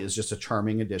trolley is just a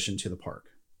charming addition to the park.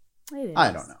 It is.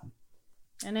 I don't know.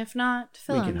 And if not,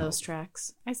 fill We in can those hope.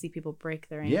 tracks. I see people break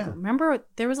their ankle. Yeah. Remember,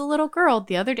 there was a little girl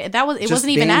the other day. It Just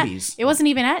wasn't even babies. at. It wasn't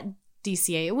even at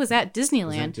DCA. It was at Is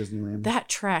Disneyland. that Disneyland? That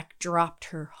track dropped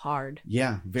her hard.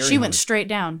 Yeah, very. She went hard. straight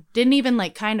down. Didn't even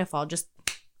like kind of fall. Just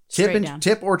straight down.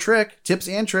 Tip or trick, tips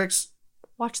and tricks.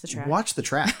 Watch the track. Watch the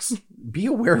tracks. Be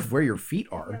aware of where your feet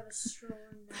are.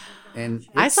 And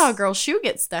I saw a it's- girl's shoe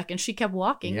get stuck and she kept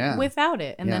walking Yeah. without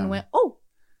it, and Yeah. then went, "Oh,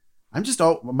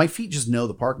 my feet just know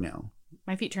the park now.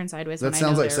 my feet turned sideways." That when sounds I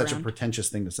know like they're such a around. pretentious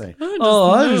thing to say.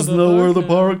 I just know where the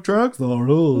park tracks are. Oh.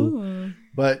 Ooh.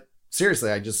 But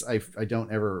seriously, I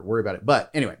don't ever worry about it. But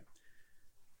anyway,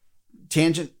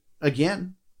 tangent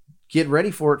again. Get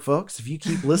ready for it, folks. If you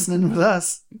keep listening with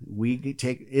us,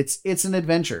 it's an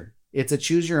adventure. It's a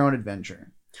choose your own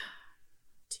adventure.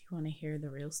 Do you want to hear the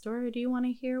real story, or do you want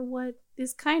to hear what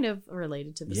is kind of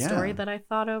related to the Yeah. story that I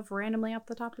thought of randomly off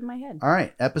the top of my head? All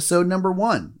right, episode number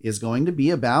 1 is going to be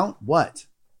about what?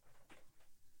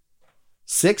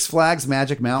 Six Flags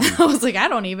Magic Mountain. I was like, I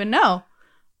don't even know.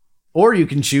 Or you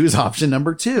can choose option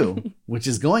number 2, which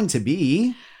is going to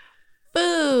be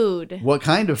Food. what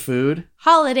kind of food?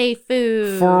 Holiday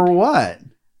food. For what?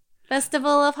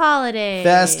 Festival of Holidays.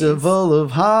 Festival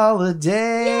of Holidays.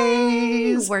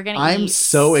 Yay! We're gonna I'm eat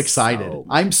so excited. so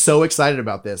I'm so excited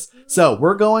about this. So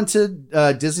we're going to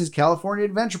Disney's California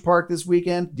Adventure Park this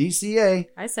weekend, DCA.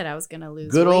 I said I was going to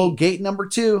lose Good weight. old gate number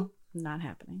 2. Not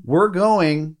happening. We're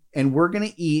going and we're going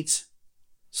to eat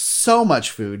so much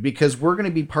food because we're going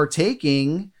to be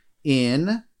partaking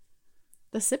in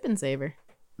The Sip and Savor.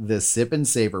 the Sip and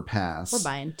Savor Pass. We're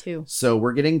buying 2. So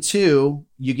we're getting 2.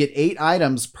 You get 8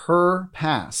 items per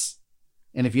pass.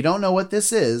 And if you don't know what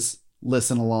this is,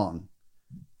 listen along.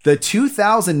 The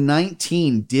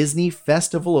 2019 Disney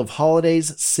Festival of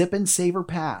Holidays Sip and Savor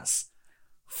Pass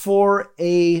for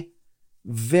a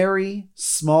very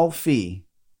small fee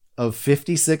of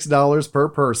 $56 per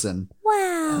person.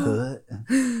 Wow.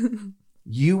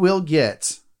 You will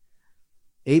get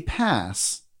a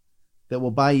pass that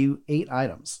will buy you 8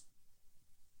 items.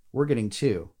 We're getting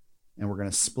 2, and we're going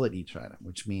to split each item,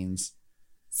 which means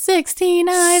 16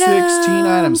 items. 16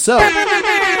 items. So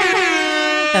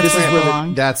That's this where is it where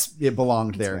belonged. it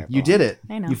belonged there. where it You did it.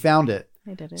 I know. You found it.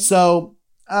 I did it. So,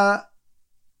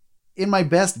 in my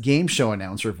best game show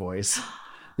announcer voice,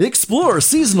 explore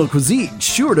seasonal cuisine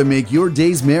sure to make your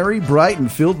days merry, bright,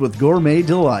 and filled with gourmet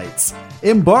delights.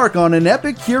 Embark on an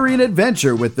Epicurean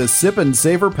adventure with the Sip and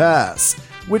Savor Pass,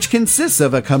 which consists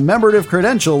of a commemorative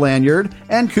credential lanyard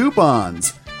and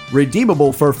coupons.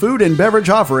 Redeemable for food and beverage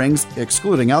offerings,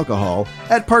 excluding alcohol,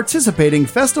 at participating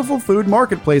festival food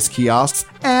marketplace kiosks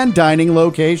and dining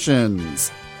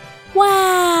locations.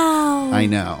 Wow. I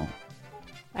know.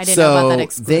 I didn't know about that So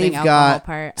excluding they've alcohol got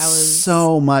part. I was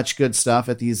so much good stuff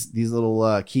at these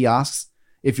little kiosks.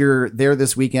 If you're there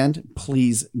this weekend,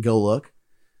 please go look.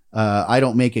 I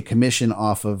don't make a commission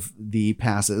off of the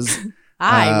passes.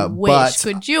 I but wish.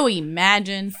 Could you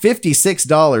imagine?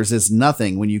 $56 is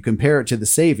nothing when you compare it to the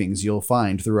savings you'll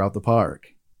find throughout the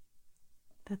park.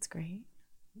 That's great.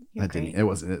 You're great. That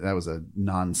was a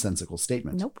nonsensical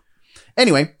statement. Nope.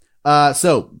 Anyway,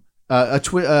 so a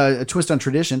twist on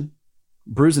tradition,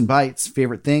 brews and bites,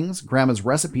 favorite things, grandma's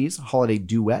recipes, holiday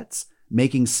duets,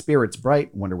 making spirits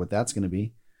bright. Wonder what that's going to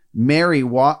be.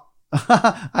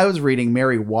 I was reading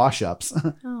Merry wash-ups.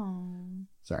 Oh.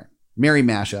 Sorry. Merry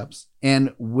mashups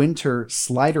and Winter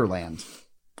Sliderland.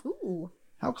 Ooh,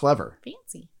 How clever.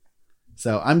 fancy.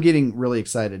 So I'm getting really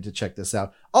excited to check this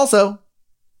out. Also,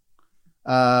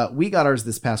 we got ours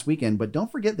this past weekend, but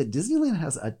don't forget that Disneyland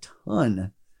has a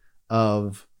ton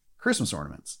of Christmas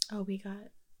ornaments. Oh, we got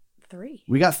 3.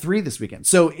 We got 3 this weekend.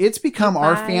 So it's become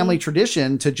our Goodbye. family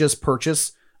tradition to just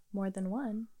purchase. More than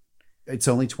one. It's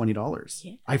only $20.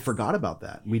 Yes. I forgot about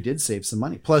that. We did save some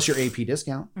money, plus your AP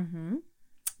discount. Mm-hmm.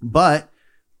 But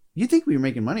you think we were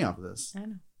making money off of this? I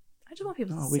know. I just want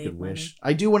people to Oh, we save could money. wish.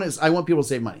 I want people to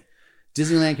save money.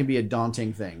 Disneyland can be a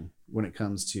daunting thing when it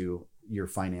comes to your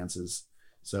finances.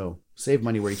 So save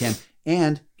money where you can.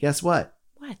 And guess what?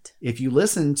 What? If you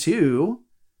listen to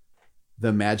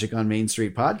the Magic on Main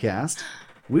Street podcast,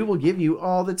 we will give you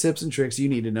all the tips and tricks you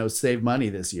need to know to save money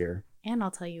this year. And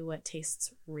I'll tell you what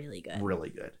tastes really good. Really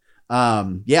good.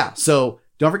 Yeah. So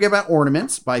don't forget about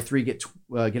ornaments. Buy 3, get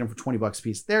them for $20 a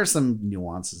piece. There's some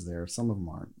nuances there. Some of them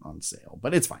aren't on sale,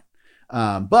 but it's fine.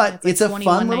 But it's a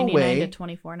fun little way. to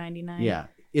 $24.99. Yeah.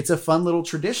 It's a fun little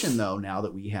tradition though. Now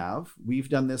that we've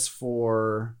done this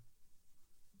for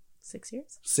 6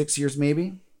 years. 6 years,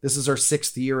 maybe. This is our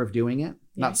 6th year of doing it.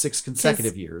 Yeah. Not 6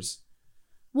 consecutive years.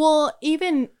 Well,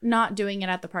 even not doing it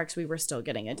at the parks, we were still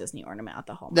getting a Disney ornament at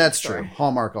the Hallmark That's store. true.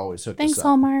 Hallmark always hooked Thanks, us up.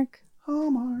 Hallmark.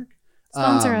 Hallmark.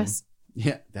 Sponsor us.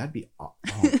 Yeah, that'd be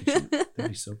that'd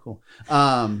be so cool.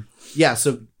 Yeah,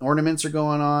 so ornaments are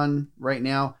going on right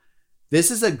now.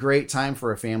 This is a great time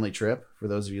for a family trip for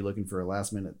those of you looking for a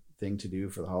last minute thing to do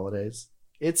for the holidays.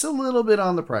 It's a little bit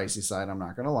on the pricey side, I'm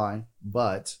not going to lie,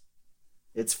 but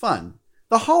it's fun.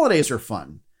 The holidays are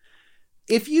fun.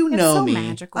 If you It's know so me,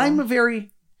 magical.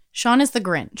 Sean is the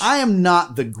Grinch. I am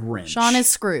not the Grinch. Sean is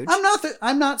Scrooge.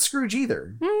 I'm not Scrooge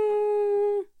either.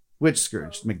 Which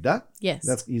Scrooge? McDuck?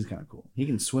 Yes. He's kind of cool. He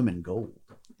can swim in gold.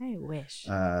 I wish.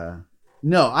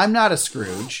 No, I'm not a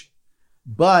Scrooge,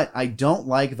 but I don't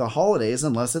like the holidays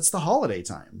unless it's the holiday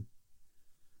time.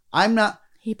 I'm not.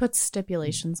 He puts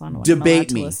stipulations on when I'm allowed Debate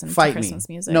to me. listen to Fight me. Christmas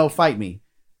music. No, fight me.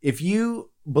 If you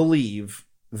believe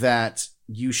that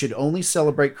you should only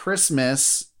celebrate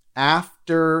Christmas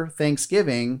after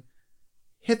Thanksgiving,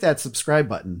 hit that subscribe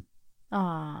button.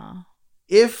 Aw.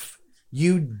 If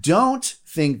you don't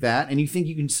think that and you think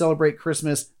you can celebrate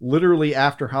Christmas literally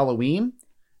after Halloween,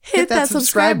 hit that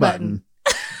subscribe button.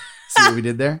 See what we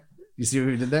did there? You see what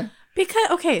we did there?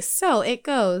 Because, okay, so it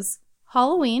goes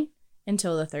Halloween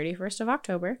until the 31st of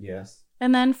October. Yes.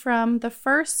 And then from the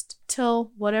 1st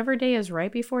till whatever day is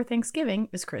right before Thanksgiving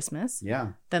is Christmas.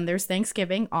 Yeah. Then there's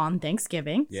Thanksgiving on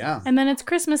Thanksgiving. Yeah. And then it's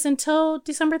Christmas until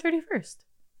December 31st.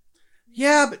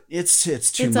 Yeah, but it's too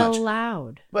It's much.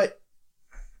 allowed. But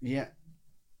yeah,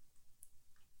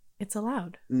 It's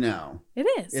allowed. no, It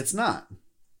is. it's not.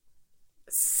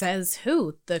 Says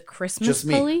who? The Christmas Just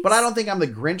me. police? But I don't think I'm the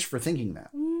Grinch for thinking that.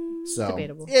 So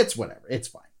debatable. it's whatever. It's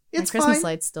fine. My It's Christmas fine.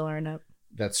 lights still aren't up.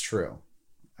 That's true.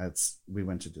 We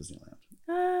went to Disneyland.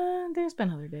 There's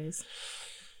been other days.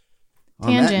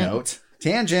 On that Tangent. note,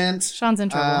 tangent. Sean's in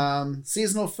trouble.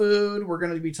 Seasonal food. We're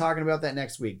going to be talking about that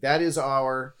next week. That is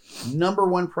our number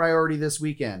one priority this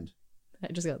weekend. I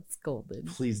just got scolded.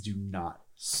 Please do not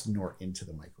snort into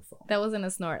the microphone. That wasn't a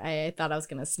snort. I thought I was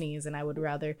going to sneeze, and I would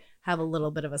rather have a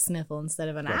little bit of a sniffle instead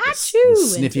of an Got achoo. the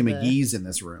Sniffy into the- McGee's in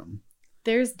this room.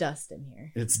 There's dust in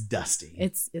here. It's dusty.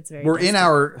 It's very We're in dusty.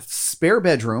 our spare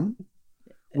bedroom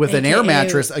with an air AKA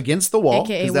mattress against the wall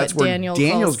AKA because that's what where Daniel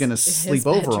Daniel's calls going to his sleep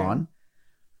over bedroom. on.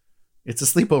 It's a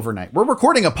sleepover night. We're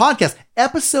recording a podcast,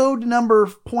 episode number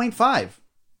 0.5.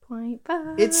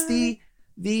 0.5. It's the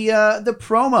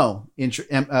promo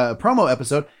promo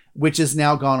episode, which has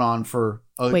now gone on for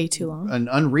way too long. an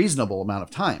unreasonable amount of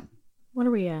time. What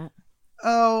are we at?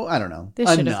 Oh, I don't know.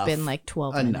 This should have been like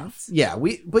 12 minutes. Yeah,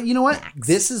 but you know what? Max.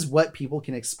 This is what people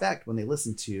can expect when they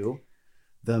listen to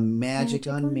the Magic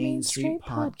on Main Street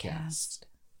podcast.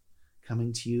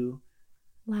 Coming to you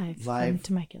Live Live. from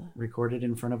Temecula. recorded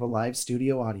in front of a live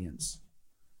studio audience.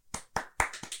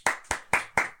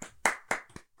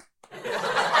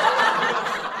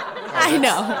 I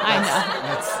know.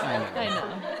 I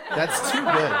know. That's too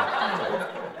good.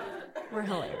 We're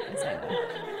hilarious. I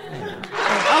know.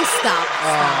 Oh, stop.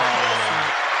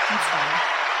 It's fine.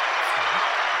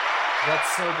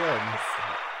 That's so good.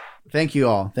 Thank you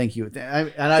all. Thank you.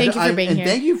 Thank you for being here.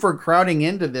 Thank you for crowding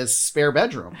into this spare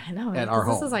bedroom. I know. At our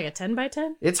home. This is like a 10 by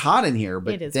 10. It's hot in here,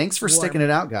 but It is thanks for warm. sticking it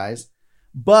out, guys.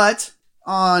 But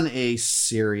on a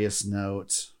serious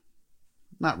note,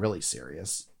 not really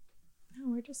serious. No,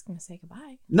 we're just going to say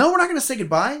goodbye. No, we're not going to say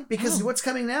goodbye because Oh. what's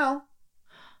coming now?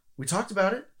 We talked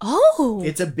about it. Oh,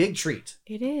 It's a big treat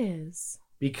it is.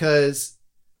 because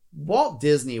Walt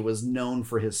Disney was known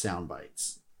for his sound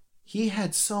bites. He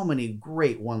had so many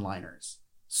great one-liners.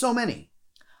 So many.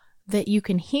 That you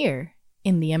can hear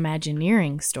in the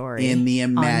Imagineering story. In the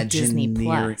on Disney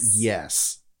Imagineering. Plus.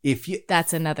 Yes. If you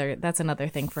That's another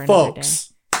thing for another day.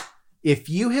 folks, if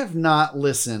you have not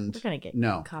listened, We're gonna get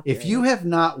no. copyrighted. If you have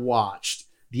not watched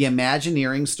the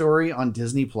Imagineering story on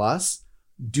Disney Plus,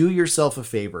 do yourself a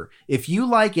favor. If you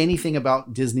like anything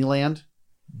about Disneyland,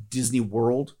 Disney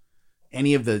World,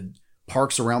 any of the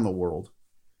parks around the world,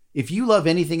 if you love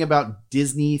anything about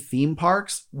Disney theme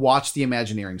parks, watch the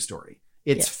Imagineering story.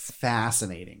 It's Yes.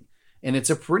 fascinating. And it's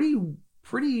a pretty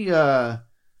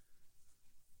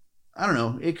I don't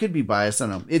know. It could be biased. I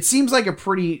don't know. It seems like a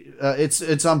pretty.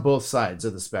 It's on both sides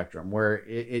of the spectrum where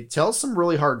it tells some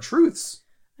really hard truths.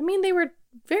 I mean, they were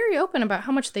very open about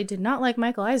how much they did not like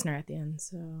Michael Eisner at the end.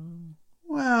 So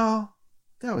Well,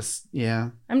 that was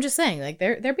I'm just saying, like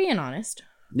they're being honest.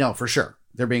 No, for sure.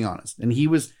 They're being honest, and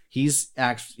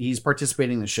he's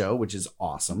participating in the show, which is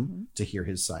awesome to hear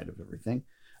his side of everything.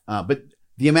 But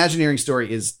the Imagineering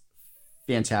story is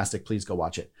fantastic. Please go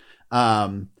watch it.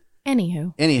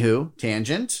 Anywho,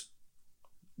 tangent.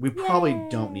 We probably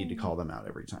don't need to call them out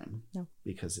every time. No.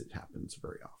 Because it happens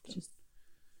very often. Just-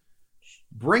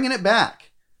 Bringing it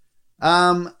back.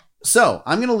 So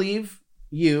I'm going to leave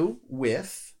you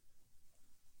with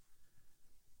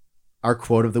our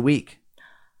quote of the week.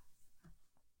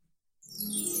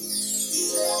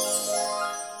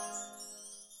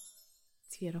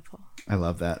 It's beautiful. I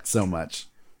love that so much.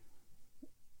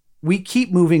 We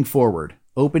keep moving forward,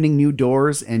 opening new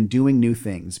doors and doing new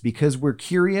things because we're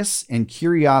curious and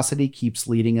curiosity keeps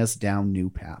leading us down new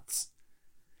paths.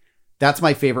 That's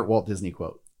my favorite Walt Disney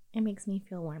quote. It makes me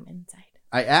feel warm inside.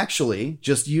 I actually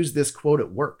just used this quote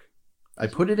at work. I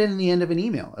put it in the end of an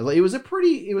email. It was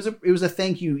a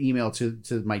thank you email to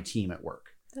my team at work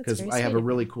because very I have sweet a of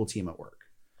really you. cool team at work.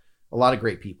 A lot of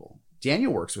great people.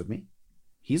 Daniel works with me.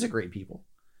 He's a great people.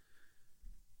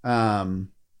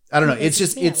 I don't know. He It's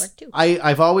visits just me at work, too.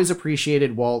 I've always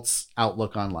appreciated Walt's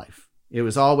outlook on life. It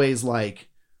was always like,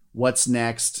 what's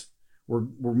next? We're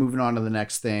moving on to the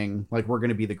next thing. Like we're going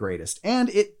to be the greatest, and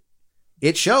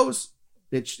it shows.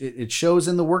 It shows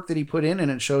in the work that he put in,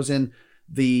 and it shows in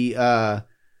the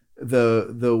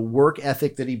work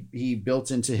ethic that he built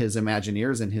into his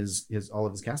Imagineers and his all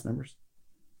of his cast members.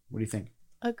 What do you think?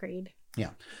 Agreed.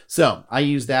 Yeah. So I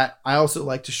use that. I also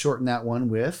like to shorten that one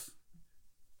with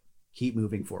keep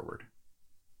moving forward,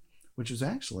 which was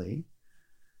actually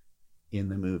in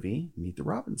the movie Meet the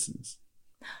Robinsons.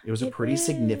 It was a It pretty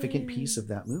significant piece is. of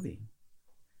that movie.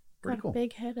 Pretty Got cool. a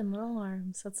big head and little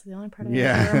arms. That's the only part I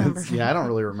Yeah. remember. Yeah. I don't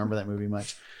really remember that movie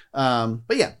much.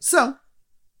 But yeah, so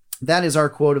that is our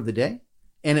quote of the day.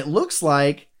 And it looks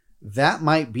like that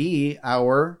might be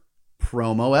our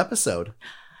promo episode.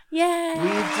 Yeah. We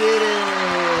did it.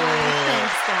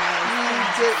 Thanks, guys.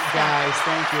 We did, guys.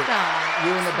 Thank you. Stop.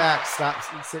 You in the back, stop.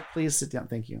 Please sit down.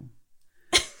 Thank you.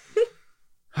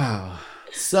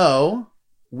 So,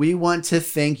 we want to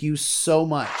thank you so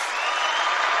much.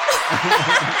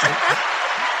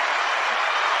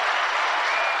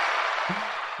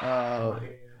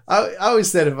 I always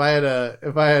said if I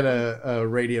had a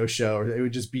radio show, it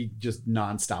would just be just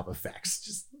nonstop effects,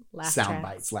 just Laugh sound tracks.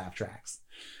 bites, laugh tracks.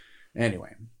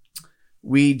 Anyway,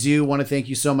 we do want to thank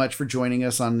you so much for joining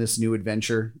us on this new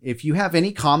adventure. If you have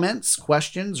any comments,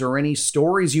 questions, or any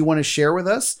stories you want to share with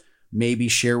us, maybe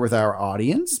share with our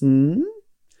audience,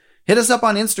 hit us up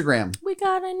on Instagram. We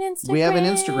got an Instagram. We have an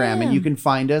Instagram, and you can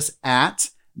find us at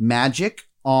Magic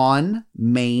on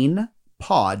Main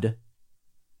Pod.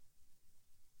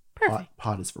 Perfect.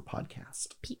 Pod is for podcast.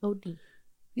 POD.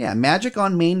 Yeah, Magic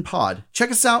on Main Pod. Check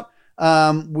us out.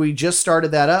 We just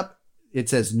started that up.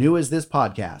 It's as new as this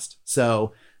podcast.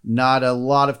 So not a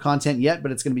lot of content yet,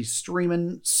 but it's going to be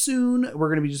streaming soon. We're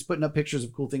going to be just putting up pictures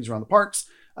of cool things around the parks.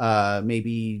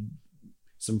 Maybe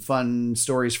some fun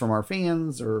stories from our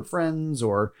fans or friends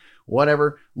or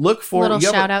whatever. Look for little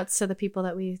shout outs to the people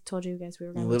that we told you guys we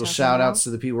were going to be little talking shout about. outs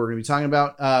to the people we're going to be talking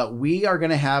about. We are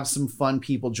going to have some fun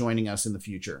people joining us in the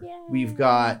future. We've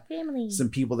got family. some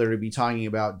people that are going to be talking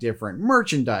about different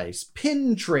merchandise,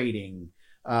 pin trading,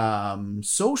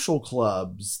 social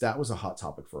clubs. That was a hot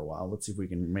topic for a while. Let's see if we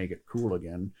can make it cool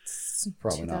again.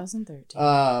 Probably not.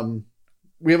 2013.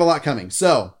 We have a lot coming.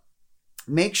 So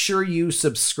make sure you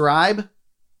subscribe.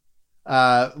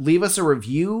 Leave us a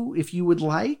review if you would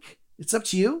like. It's up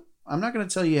to you. I'm not going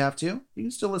to tell you have to. You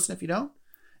can still listen if you don't.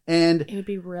 And It would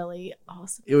be really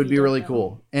awesome. it would if be you really did,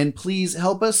 cool. And please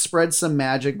help us spread some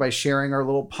magic by sharing our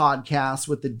little podcast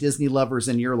with the Disney lovers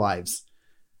in your lives.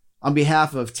 On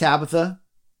behalf of Tabitha,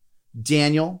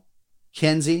 Daniel,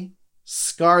 Kenzie,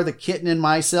 Scar the Kitten, and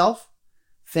myself,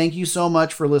 thank you so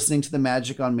much for listening to the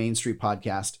Magic on Main Street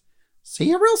podcast. See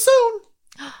you real soon.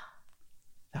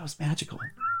 That was magical.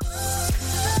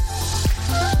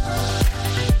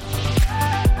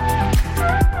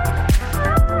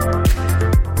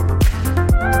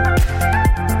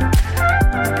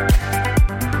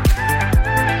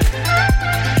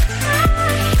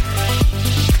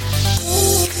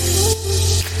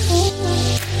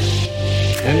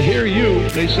 And here you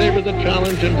may savor the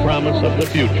challenge and promise of the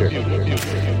future.